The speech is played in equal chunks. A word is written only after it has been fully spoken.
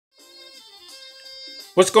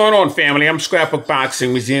What's going on, family? I'm Scrapbook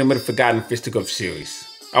Boxing, Museum of the Forgotten Fisticuffs series.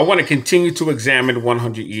 I want to continue to examine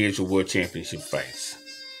 100 years of World Championship fights.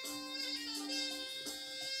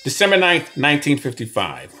 December 9th,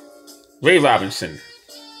 1955. Ray Robinson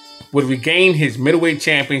would regain his middleweight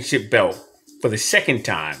championship belt for the second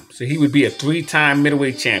time, so he would be a three-time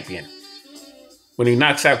middleweight champion when he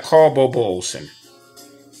knocks out Carl "BoBo" Olson.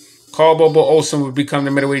 Carl "BoBo" Olson would become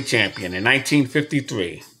the middleweight champion in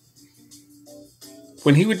 1953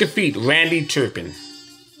 when he would defeat Randy Turpin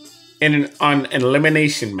in an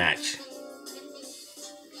elimination match.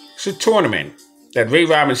 It's a tournament that Ray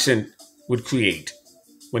Robinson would create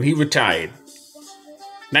when he retired,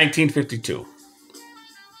 1952.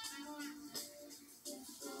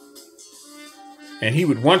 And he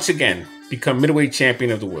would once again become middleweight champion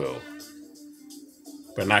of the world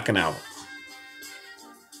by knocking out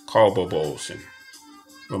Carl "BoBo" Olson.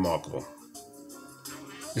 Remarkable.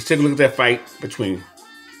 Let's take a look at that fight between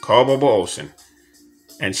Carl "BoBo" Olson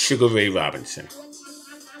and Sugar Ray Robinson.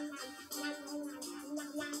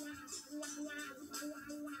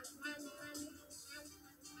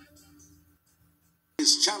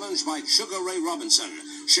 Is challenged by Sugar Ray Robinson,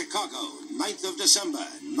 Chicago, 9th of December,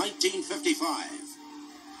 1955.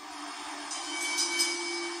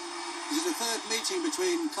 This is the third meeting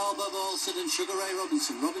between Carl "BoBo" Olson and Sugar Ray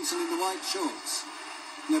Robinson. Robinson in the white shorts.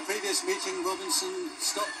 In a previous meeting, Robinson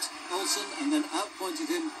stopped Olson and then outpointed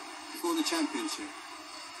him before the championship.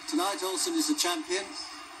 Tonight, Olson is the champion,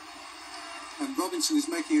 and Robinson is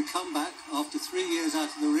making a comeback after 3 years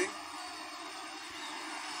out of the ring.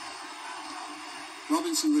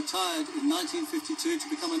 Robinson retired in 1952 to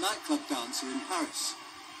become a nightclub dancer in Paris.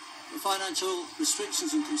 The financial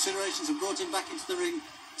restrictions and considerations have brought him back into the ring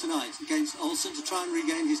tonight against Olson to try and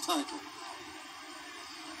regain his title.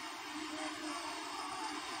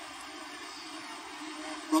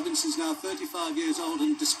 Robinson's now 35 years old,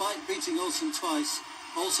 and despite beating Olson twice,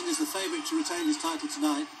 Olson is the favourite to retain his title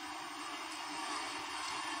tonight.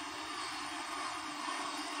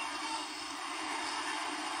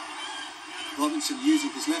 Robinson using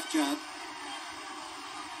his left jab.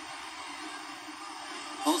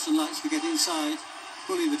 Olson likes to get inside,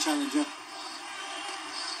 bully the challenger.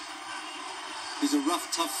 He's a rough,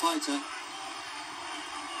 tough fighter.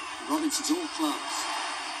 Robinson's all class.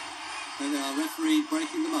 There they are, referee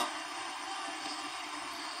breaking them up.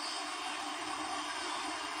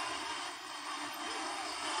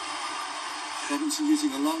 Robinson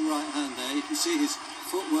using a long right hand there. You can see his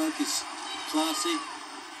footwork is classy.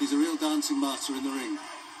 He's a real dancing master in the ring.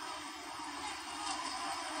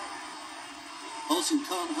 Olson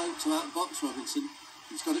can't hope to outbox Robinson.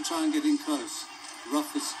 He's got to try and get in close,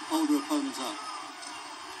 rough his older opponents up.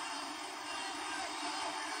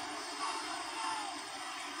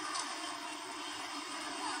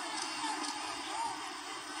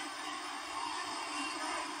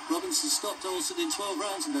 Robinson stopped Olson in 12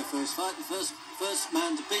 rounds in their first fight. The first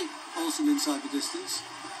man to beat Olson inside the distance.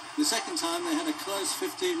 The second time they had a close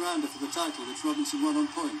 15-rounder for the title, which Robinson won on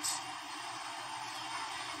points.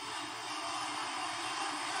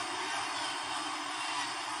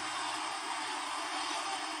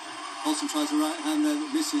 Olson tries a right hand there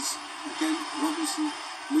that misses. Again, Robinson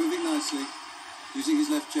moving nicely, using his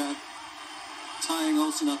left jab, tying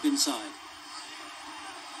Olson up inside.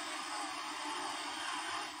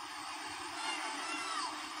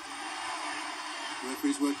 The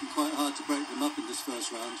referee's working quite hard to break them up in this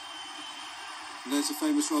first round. And there's the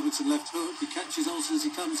famous Robinson left hook. He catches Olson as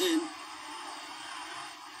he comes in.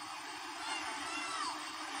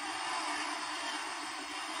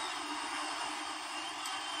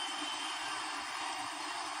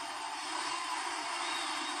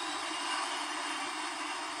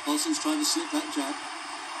 Olson's trying to slip that jab.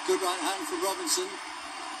 Good right hand from Robinson.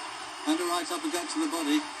 And a right uppercut to the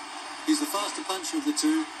body. He's the faster puncher of the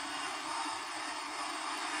two.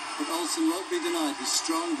 But Olson won't be denied. He's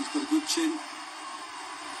strong, he's got a good chin.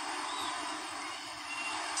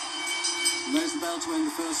 And there's the bell to end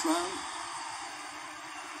the first round.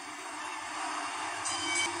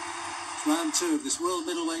 It's round 2 of this World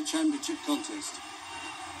Middleweight Championship contest.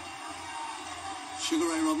 Sugar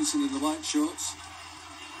Ray Robinson in the white shorts.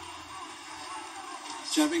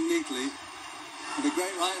 Jabbing neatly. And a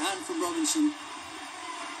great right hand from Robinson.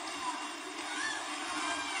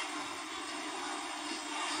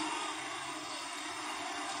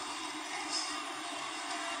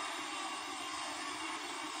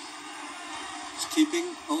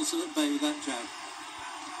 Keeping Olson at bay with that jab.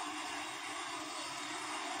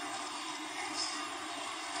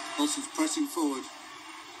 Olson's pressing forward.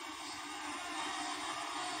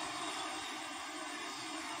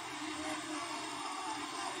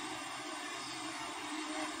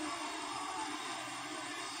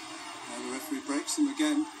 referee breaks them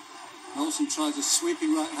again. Olson tries a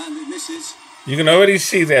sweeping right hand, it misses. You can already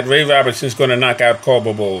see that Ray Robinson's going to knock out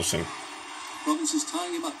BoBo Olson. Robinson's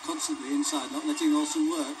tying him up constantly inside, not letting Olson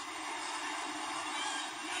work.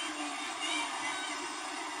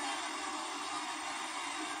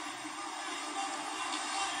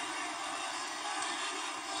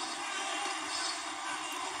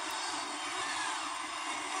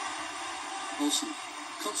 Olson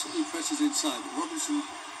constantly presses inside, but Robinson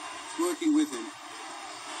working with him.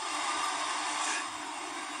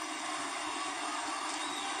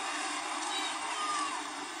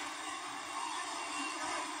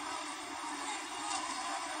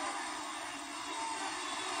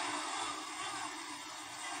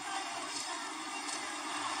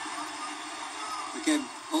 Again,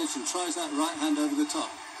 Olson tries that right hand over the top.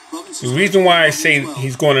 The reason why I say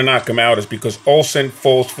he's going to knock him out is because Olson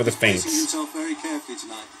falls for the feints. Very carefully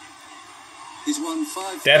tonight. He's won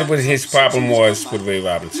 5 That's what his problem was with Ray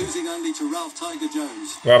Robinson. Losing only to Ralph Tiger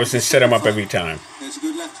Jones. Robinson set him up every time. There's a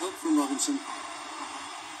good left hook from Robinson.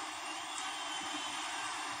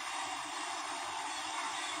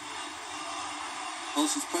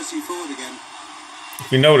 Olson's pressing forward again.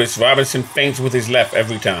 If you notice, Robinson feints with his left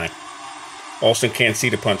every time. Olson can't see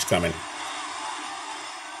the punch coming.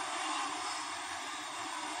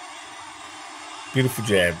 Beautiful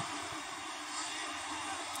jab.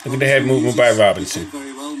 Look at the head movement by Robinson.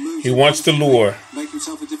 He wants to lure. Make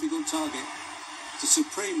himself a difficult target. It's a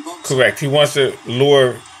supreme boxer. Correct. He wants to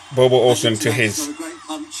lure BoBo Olson to his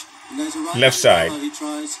left side. He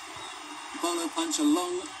tries. Bolo punch, a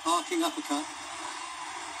long arcing uppercut.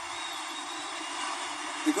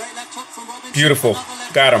 The great left hook from Robinson. Beautiful.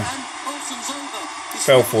 Got him. Olson's over.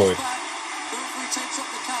 Fell for it. The referee takes up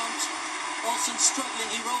the count. Olson's struggling.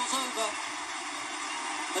 He rolls over.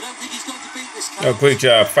 I don't think he's going to beat this count. Oh, great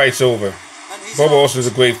job. Fight's over. BoBo Olson's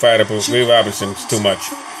a great fighter, but Ray Robinson's too much.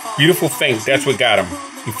 Beautiful feint. That's what got him.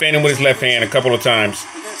 He feinted him with his left hand a couple of times.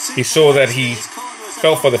 He saw that he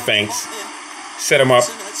fell for the feints. Set him up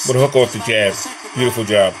with a hook off the jab. Beautiful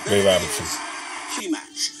job, Ray Robinson.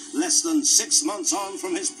 Rematch, less than 6 months on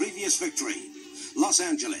from his previous victory. Los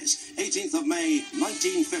Angeles, 18th of May,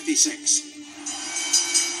 1956.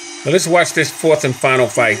 Now let's watch this fourth and final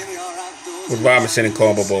fight with Robinson and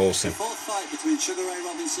BoBo Olson.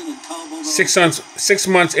 6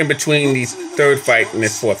 months in between the third fight and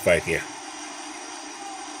this fourth fight here.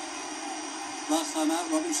 Last time out,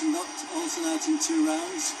 Robinson knocked Olson out in 2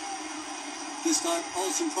 rounds. This time,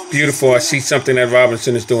 Olson promised. Beautiful. I see something that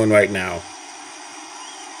Robinson is doing right now.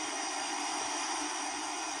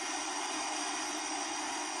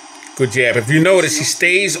 Good jab. If you notice, he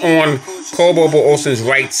stays on BoBo Olson's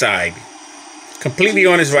right side. Completely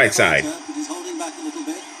on his right side. But he's holding back a little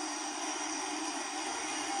bit.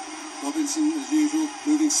 Robinson, as usual,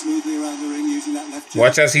 moving smoothly around the ring, using that left jab.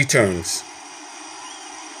 Watch as he turns.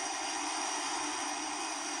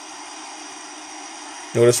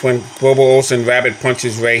 Notice when BoBo Olson rabbit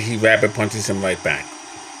punches Ray, he rabbit punches him right back.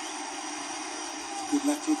 Good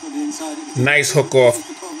left hook on the inside. Nice hook off.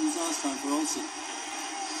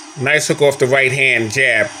 Nice hook off the right hand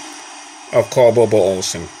jab of BoBo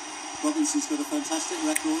Olson. Robinson's got a fantastic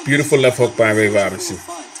record. Beautiful left hook by Ray Robinson.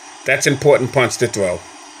 That's an important punch to throw.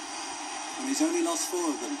 And he's only lost 4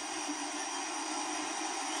 of them.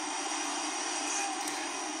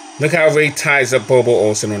 Look how Ray ties up BoBo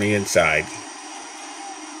Olson on the inside.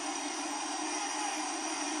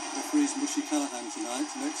 Referee's Mushy Callahan tonight,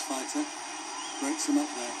 next fighter. Breaks him up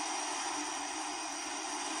there.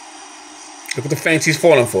 Look at the feints he's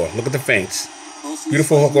falling for. Look at the feints.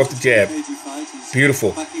 Beautiful hook off the jab.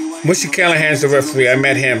 Beautiful. Mushy Callahan's the referee. I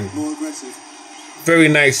met him. Very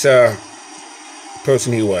nice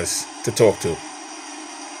person he was to talk to.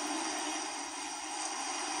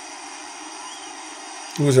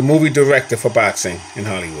 He was a movie director for boxing in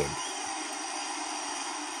Hollywood.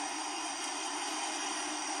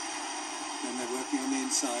 Then they're working on the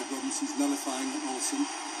inside. Robinson's nullifying Olson.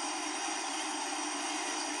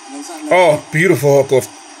 Oh, beautiful hook off.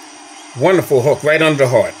 Wonderful hook right under the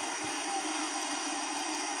heart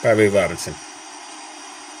by Ray Robinson.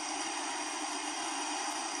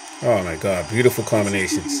 Oh my God, beautiful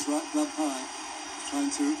combinations. His right glove high,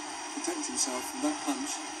 trying to protect himself from that punch.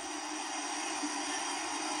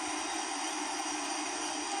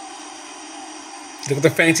 Look at the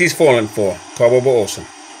feints he's falling for, BoBo Olson.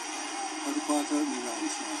 Quite a quiet opening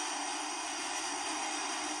rounds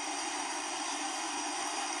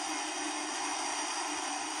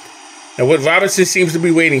now. Now, what Robinson seems to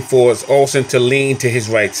be waiting for is Olson to lean to his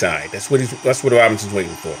right side. That's what Robinson's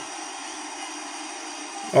waiting for.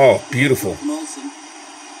 Oh, beautiful.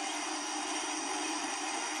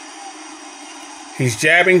 He's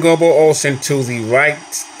jabbing BoBo Olson to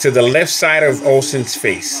the left side of Olson's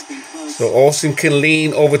face. So Olson can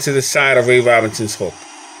lean over to the side of Ray Robinson's hook.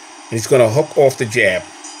 And he's going to hook off the jab.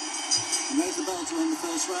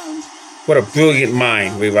 What a brilliant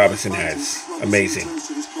mind Ray Robinson has. Amazing.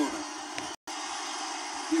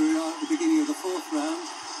 Here we are at the beginning of the fourth round.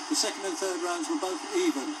 The second and third rounds were both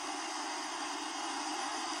even.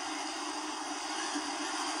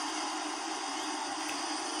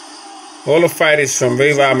 All the fighters from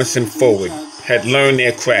Ray Robinson forward had learned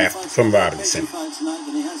their craft from Robinson.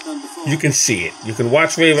 You can see it. You can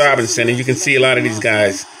watch Ray Robinson and you can see a lot of these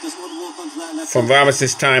guys from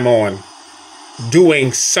Robinson's time on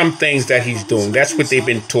doing some things that he's doing. That's what they've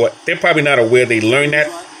been taught. They're probably not aware they learned that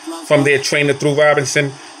from their trainer through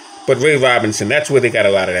Robinson, but Ray Robinson, that's where they got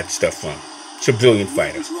a lot of that stuff from. It's a brilliant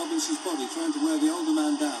fighter. Robinson's body trying to wear the older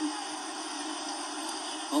man down.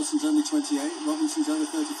 Olson's only 28, Robinson's over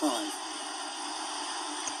 35.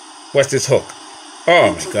 What's this hook?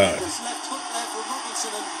 Oh my God.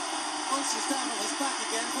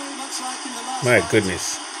 My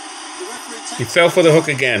goodness. He fell for the hook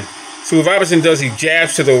again. So what Robinson does, he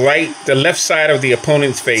jabs to the left side of the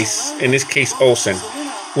opponent's face, in this case Olson.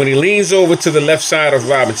 When he leans over to the left side of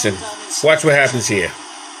Robinson, watch what happens here.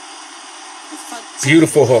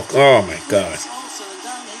 Beautiful hook. Oh my God.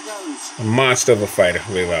 A monster of a fighter,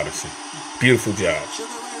 Ray Robinson. Beautiful job.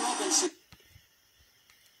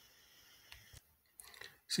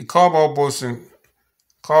 See, BoBo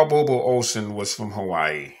Olson was from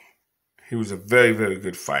Hawaii. He was a very, very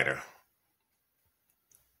good fighter.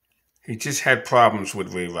 He just had problems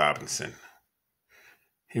with Ray Robinson.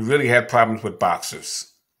 He really had problems with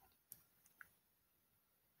boxers.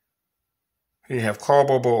 Here you have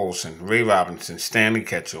BoBo Olson, Ray Robinson, Stanley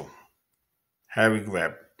Ketchel, Harry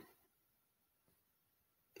Greb,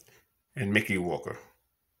 and Mickey Walker.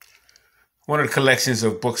 One of the collections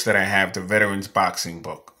of books that I have, the Veterans Boxing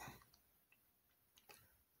book.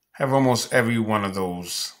 I have almost every one of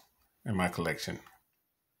those in my collection.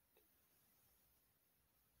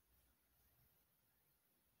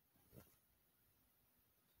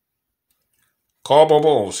 BoBo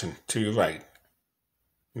Olson to your right,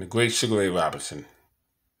 and the great Sugar Ray Robinson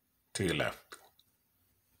to your left.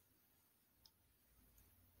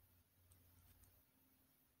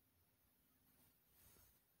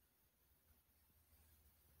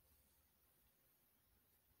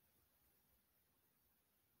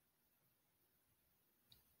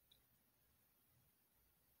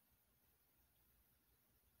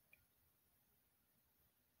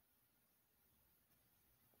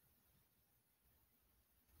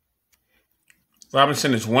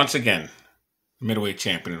 Robinson is once again middleweight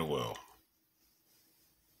champion of the world.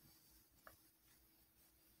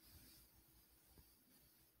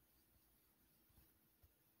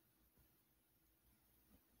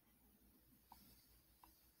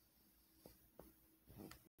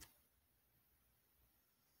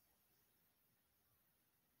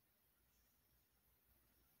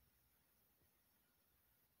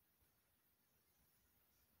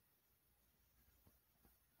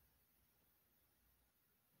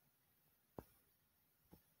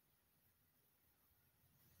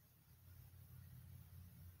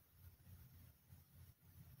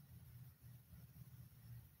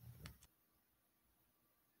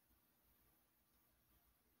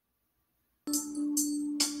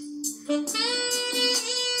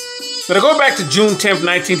 But I go back to June 10th,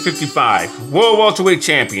 1955. World welterweight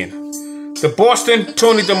champion. The Boston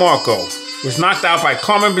Tony Demarco was knocked out by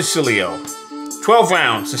Carmen Basilio. 12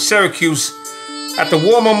 rounds in Syracuse at the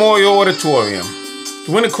War Memorial Auditorium.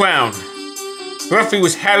 To win the crown, the referee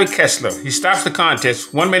was Harry Kessler. He stops the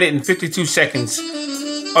contest 1 minute and 52 seconds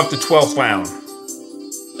of the 12th round.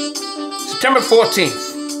 September 14th,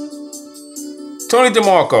 Tony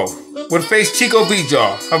Demarco would face Chico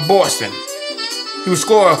Bijar of Boston. He would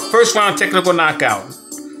score a first-round technical knockout.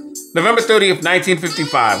 November 30th,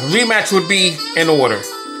 1955. A rematch would be in order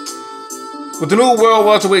with the new world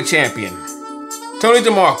welterweight champion, Tony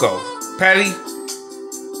Demarco. Patty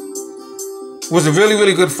was a really,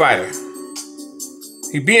 really good fighter.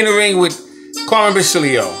 He'd be in the ring with Carmen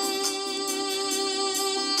Basilio.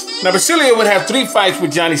 Now, Basilio would have 3 fights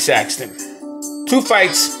with Johnny Saxton, 2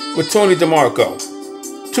 fights with Tony Demarco,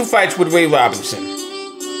 2 fights with Ray Robinson.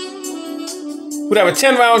 Would have a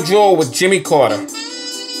 10-round draw with Jimmy Carter.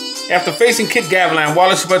 After facing Kit Gavilan,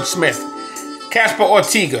 Wallace Bud Smith, Casper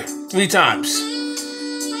Ortega 3 times,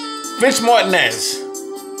 Vince Martinez,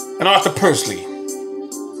 and Arthur Pursley.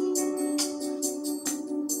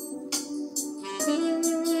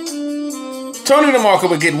 Tony Demarco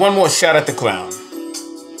would get one more shot at the crown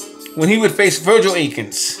when he would face Virgil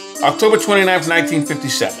Akins October 29th,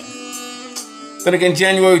 1957. Then again,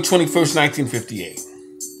 January 21st, 1958.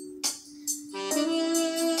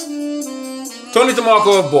 Tony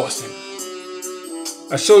Demarco of Boston.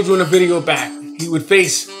 I showed you in a video back. He would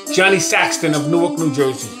face Johnny Saxton of Newark, New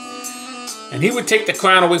Jersey. And he would take the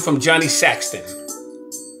crown away from Johnny Saxton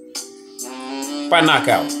by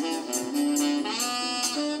knockout.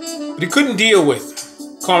 But he couldn't deal with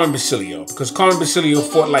Carmen Basilio because Carmen Basilio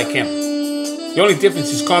fought like him. The only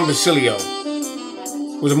difference is Carmen Basilio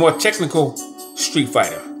was a more technical street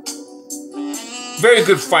fighter. Very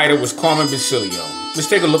good fighter was Carmen Basilio. Let's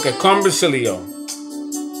take a look at Carmen Basilio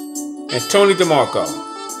and Tony Demarco.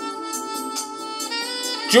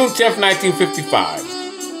 June 10th, 1955.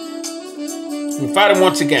 We fight him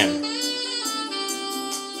once again.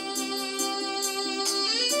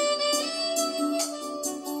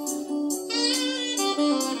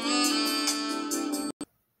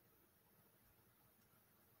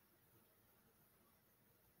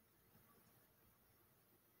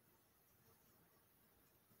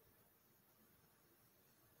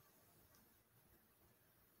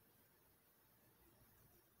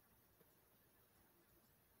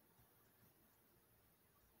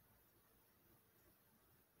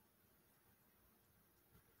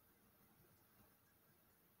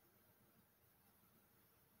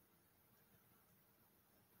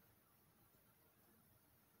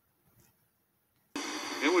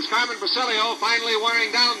 It was Carmen Basilio finally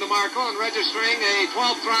wearing down Demarco and registering a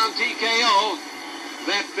 12th round TKO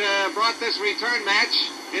that brought this return match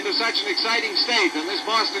into such an exciting state. And this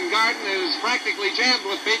Boston Garden is practically jammed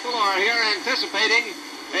with people who are here anticipating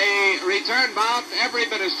a return bout every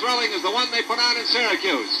bit as thrilling as the one they put on in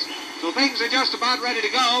Syracuse. So things are just about ready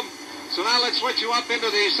to go. So now let's switch you up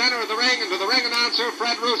into the center of the ring and to the ring announcer,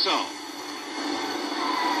 Fred Russo.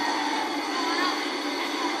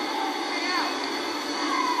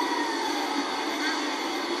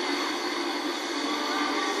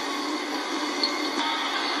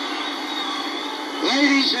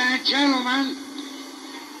 Ladies and gentlemen,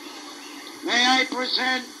 may I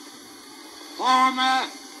present former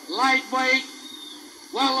lightweight,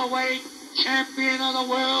 welterweight champion of the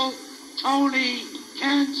world, Tony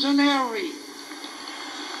Canzoneri.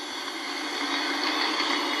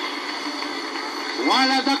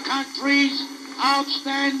 One of the country's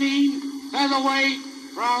outstanding featherweight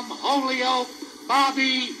from Holyoke,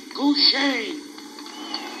 Bobby Goucher.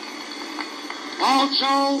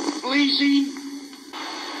 Also pleasing,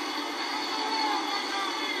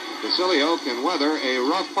 Basilio can weather a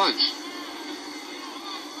rough punch.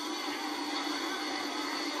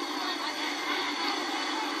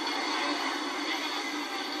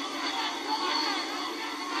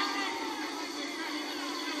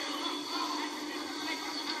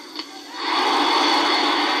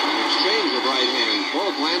 Exchange of right hands.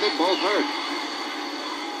 Both landed, both hurt.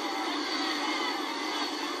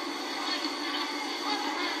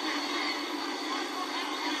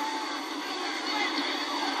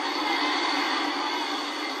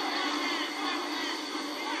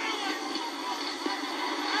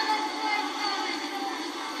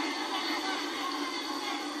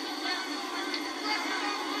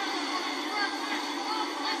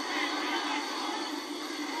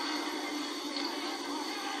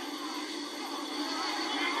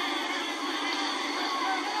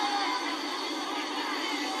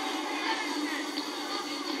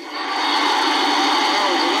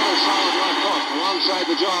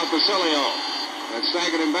 The jaw of Basilio. That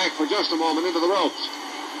staggered him back for just a moment into the ropes.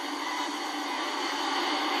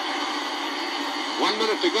 1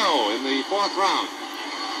 minute to go in the fourth round.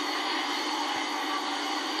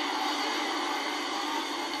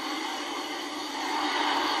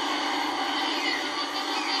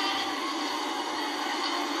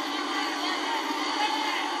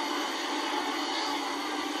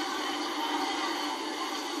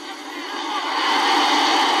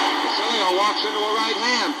 Walks into a right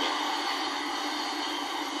hand.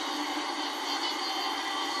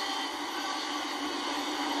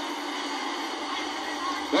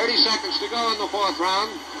 "30 seconds to go in the fourth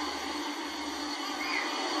round.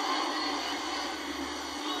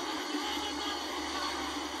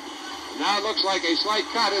 Now it looks like a slight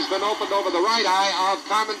cut has been opened over the right eye of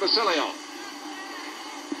Carmen Basilio.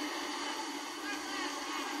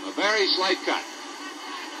 A very slight cut.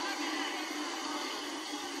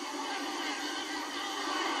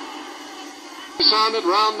 Sounded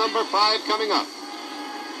round number 5 coming up.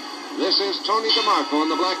 This is Tony Demarco in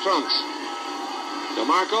the black trunks.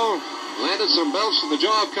 Demarco landed some belts to the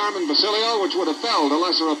jaw of Carmen Basilio, which would have felled a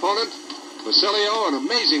lesser opponent. Basilio, an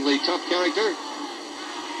amazingly tough character,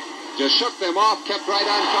 just shook them off, kept right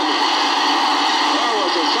on coming.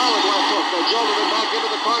 was a solid left hook that jolted him back into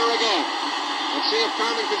the corner again. Let's see if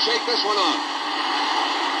Carmen can shake this one off.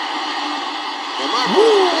 Demarco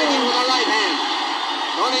hanging with a right hand.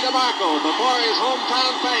 Tony Demarco before his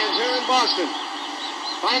hometown fans here in Boston.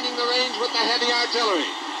 Finding the range with the heavy artillery.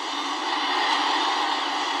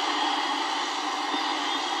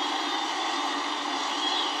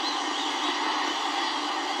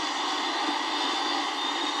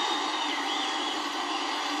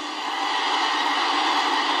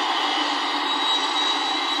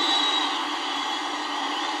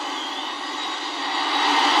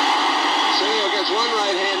 One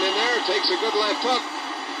right hand in there, takes a good left hook.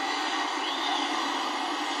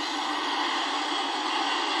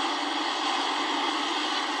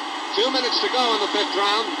 2 minutes to go in the 5th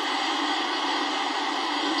round.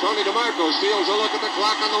 And Tony Demarco steals a look at the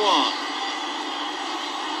clock on the wall.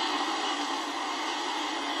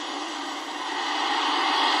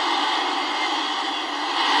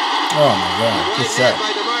 Oh my God! The right hand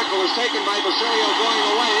by Demarco was taken by Basilio going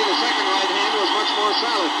away. The second right hand was much more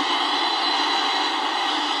solid.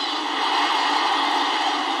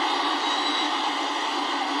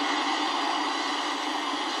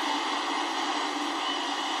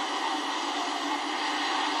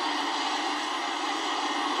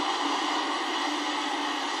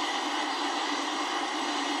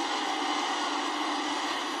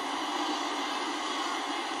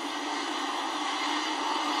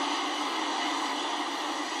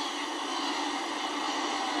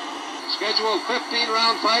 Scheduled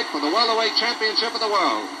 15-round fight for the welterweight championship of the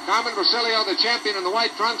world. Carmen Basilio, the champion in the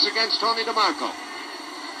white trunks, against Tony Demarco.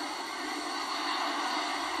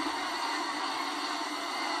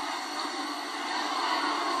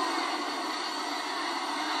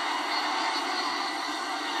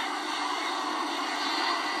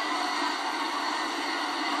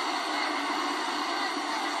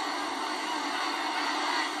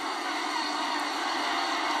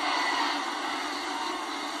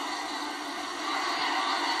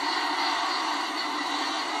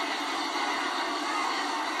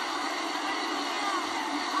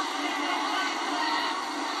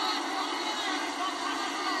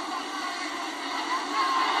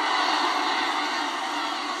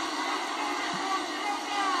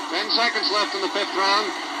 Seconds left in the 5th round.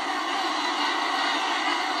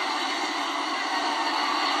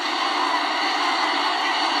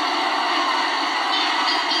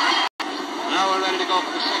 Now we're ready to go for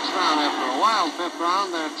the 6th round after a wild 5th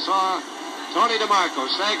round that saw Tony Demarco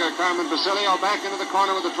stagger Carmen Basilio back into the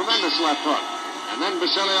corner with a tremendous left hook. And then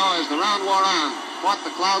Basilio, as the round wore on, fought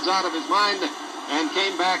the clouds out of his mind and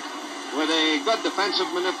came back with a good defensive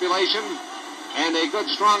manipulation and a good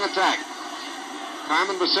strong attack.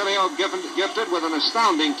 Carmen Basilio gifted with an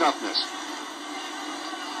astounding toughness.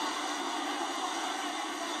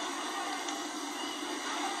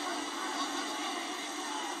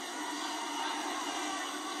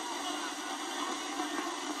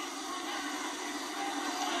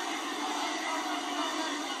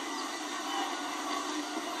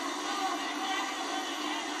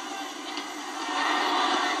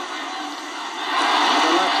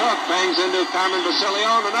 The left hook bangs into Carmen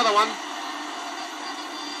Basilio, and another one.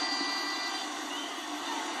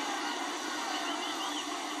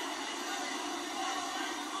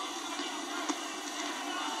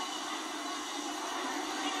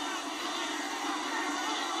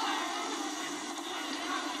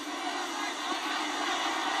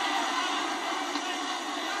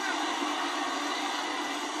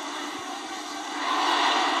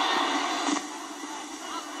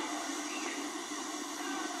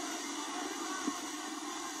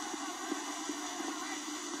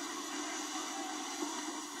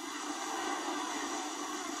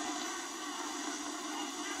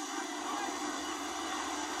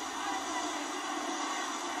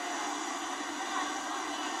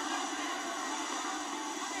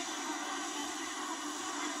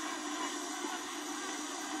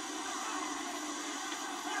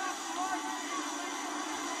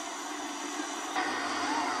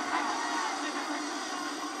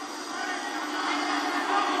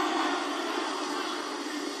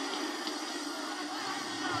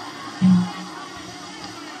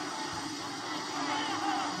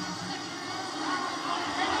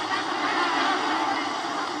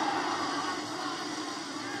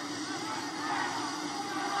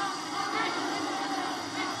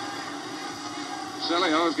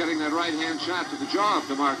 Basilio is getting that right-hand shot to the jaw of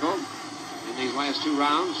Demarco in these last 2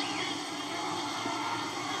 rounds.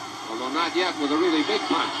 Although not yet with a really big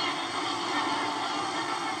punch.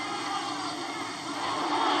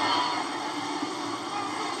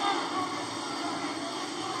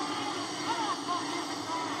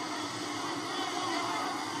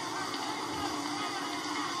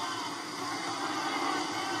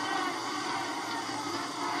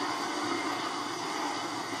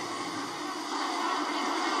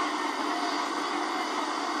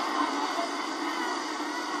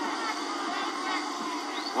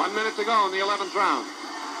 1 minute to go in the 11th round.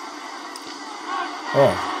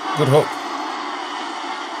 Oh, good hook.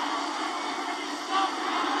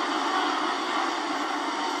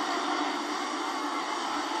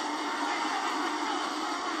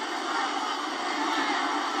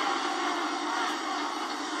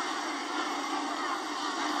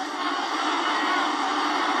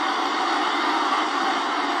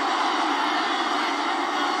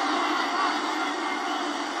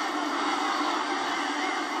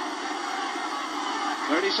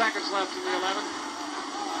 Seconds left in the 11th.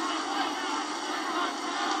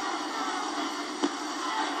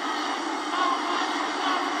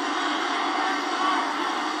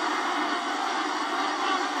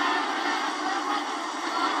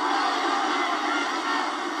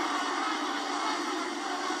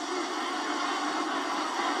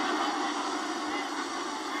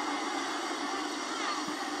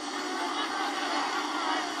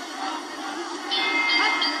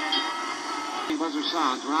 Buzzer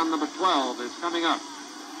sounds. Round number 12 is coming up.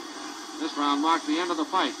 This round marked the end of the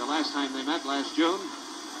fight the last time they met last June,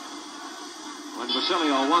 when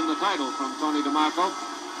Basilio won the title from Tony Demarco.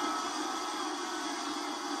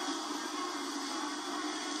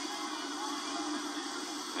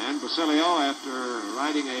 And Basilio, after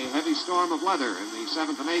riding a heavy storm of weather in the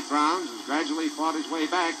 7th and 8th rounds, has gradually fought his way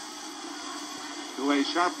back to a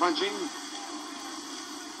sharp punching,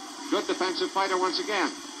 good defensive fighter once again.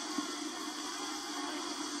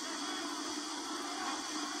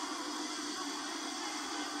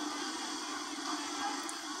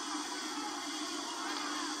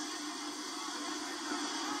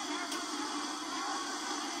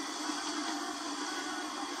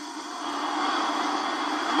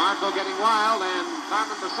 Demarco getting wild, and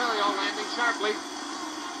Carmen Basilio landing sharply.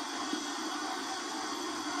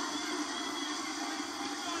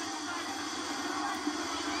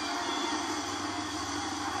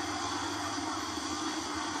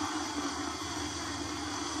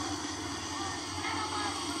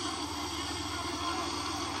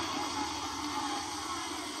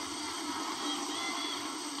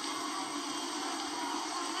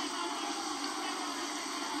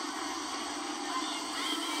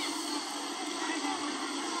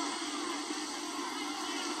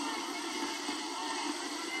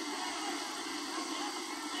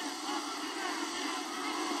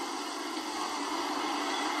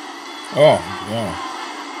 Oh, yeah.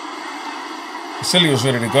 Basilio's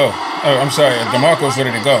ready to go. Oh, I'm sorry. Demarco's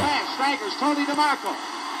ready to go. Tony Demarco.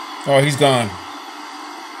 Oh, he's gone.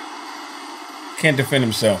 Can't defend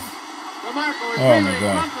himself. Demarco is Oh, my breathing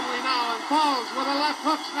God. comfortably now and falls with a left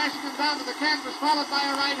hook, smashing him down to the canvas, followed by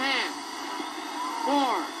a right hand. 4,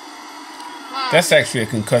 5. That's actually a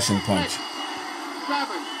concussion punch. 6,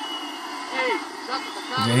 7, 8. He's up at the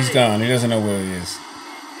count Yeah, of he's 8. gone. He doesn't know where he is.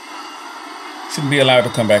 Shouldn't be allowed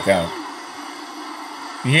to come back out.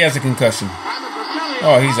 He has a concussion.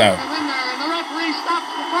 Oh, he's out. And the referee stops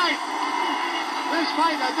the fight. This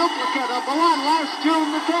fight a duplicate of the one last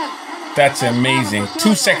June the 10th. That's amazing.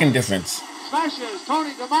 2-second difference Smashes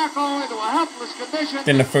Tony Demarco into a helpless condition.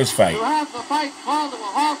 than the first fight To have the fight called to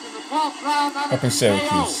a halt in the 12th round on up in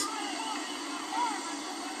Syracuse.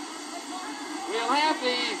 We'll have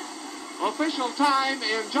the official time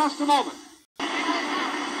in just a moment.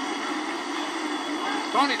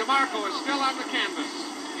 Tony Demarco is still on the canvas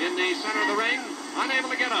in the center of the ring, unable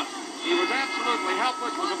to get up. He was absolutely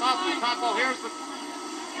helpless, was about to topple. Here's the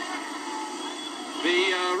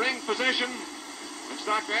ring position. It's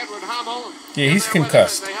Dr. Edward Hummel. Yeah, he's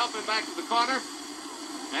concussed. They help him back to the corner.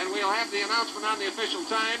 And we'll have the announcement on the official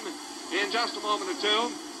time in just a moment or two.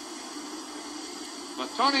 But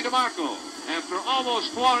Tony Demarco, after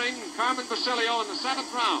almost flooring Carmen Basilio in the 7th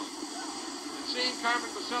round, and seeing Carmen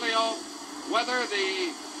Basilio weather the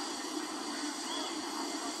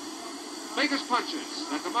biggest punches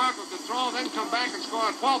that Demarco could throw, then come back and score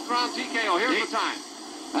a 12th round TKO. Here's the time.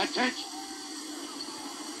 Attention.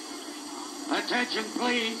 Attention,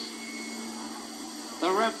 please.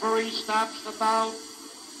 The referee stops the bout.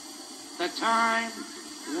 The time,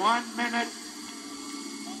 1 minute,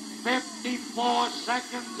 54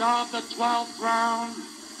 seconds of the 12th round.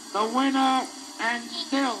 The winner and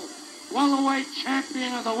still welterweight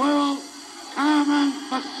champion of the world, Carmen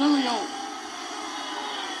Basilio.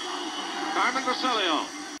 Carmen Basilio.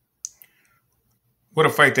 What a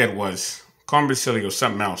fight that was. Carmen Basilio,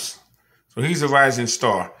 something else. So he's a rising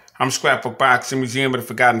star. I'm Scrapbook Boxing, Museum of the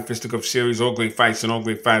Forgotten Fisticuffs series. All great fights and all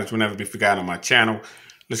great fighters will never be forgotten on my channel.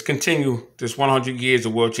 Let's continue this 100 years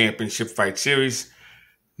of World Championship Fight Series.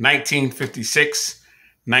 1956,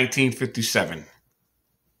 1957.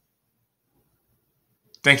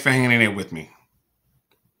 Thanks for hanging in there with me.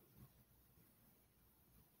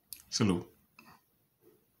 Salute.